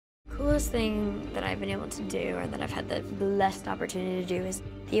coolest thing that I've been able to do, or that I've had the blessed opportunity to do, is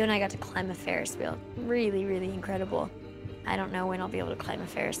Theo and I got to climb a Ferris wheel. Really, really incredible. I don't know when I'll be able to climb a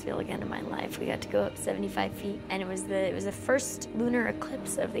Ferris wheel again in my life. We got to go up 75 feet, and it was the first lunar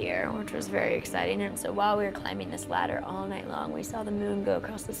eclipse of the year, which was very exciting. And so while we were climbing this ladder all night long, we saw the moon go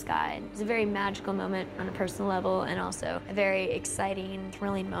across the sky. And it was a very magical moment on a personal level, and also a very exciting,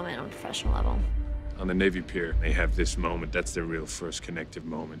 thrilling moment on a professional level. On the Navy Pier, they have this moment. That's their real first connective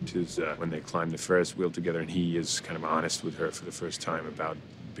moment, is when they climb the Ferris wheel together, and he is kind of honest with her for the first time about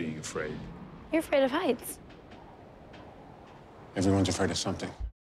being afraid. You're afraid of heights. Everyone's afraid of something.